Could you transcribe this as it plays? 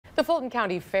The Fulton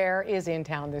County Fair is in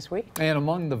town this week. And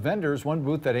among the vendors, one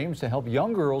booth that aims to help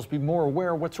young girls be more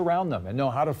aware of what's around them and know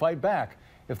how to fight back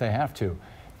if they have to.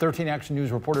 13 Action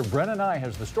News reporter Brenna Nye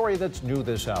has the story that's new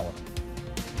this hour.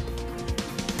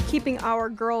 Keeping Our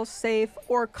Girls Safe,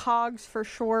 or COGS for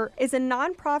short, is a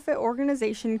nonprofit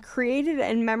organization created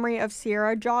in memory of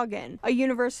Sierra Joggin, a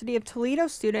University of Toledo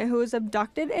student who was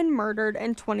abducted and murdered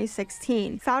in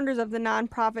 2016. Founders of the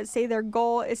nonprofit say their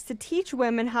goal is to teach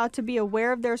women how to be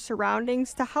aware of their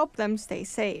surroundings to help them stay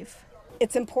safe.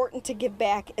 It's important to give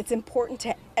back. It's important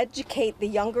to educate the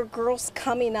younger girls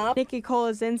coming up. Nikki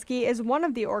Kolazinski is one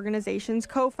of the organization's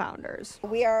co-founders.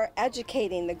 We are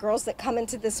educating. The girls that come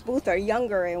into this booth are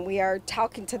younger, and we are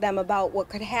talking to them about what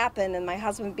could happen. And my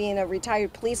husband, being a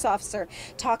retired police officer,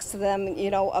 talks to them,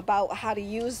 about how to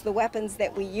use the weapons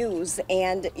that we use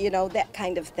and, that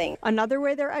kind of thing. Another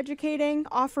way they're educating,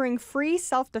 offering free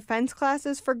self-defense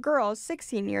classes for girls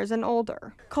 16 years and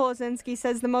older. Kolazinski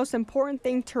says the most important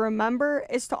thing to remember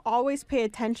is to always pay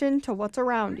attention to what's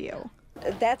around you.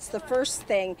 That's the first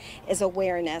thing, is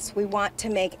awareness. We want to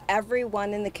make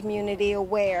everyone in the community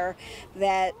aware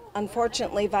that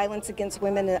unfortunately violence against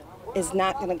women is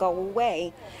not going to go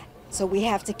away, so we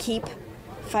have to keep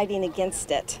fighting against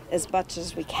it as much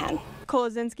as we can.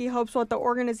 Kolazinski hopes what the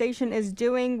organization is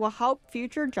doing will help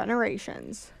future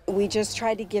generations. We just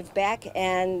try to give back,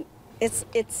 and it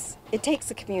takes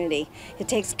a community. It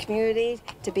takes a community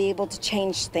to be able to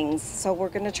change things. So we're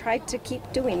going to try to keep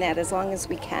doing that as long as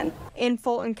we can. In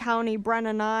Fulton County,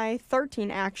 Brenna Nye,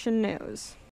 13 Action News.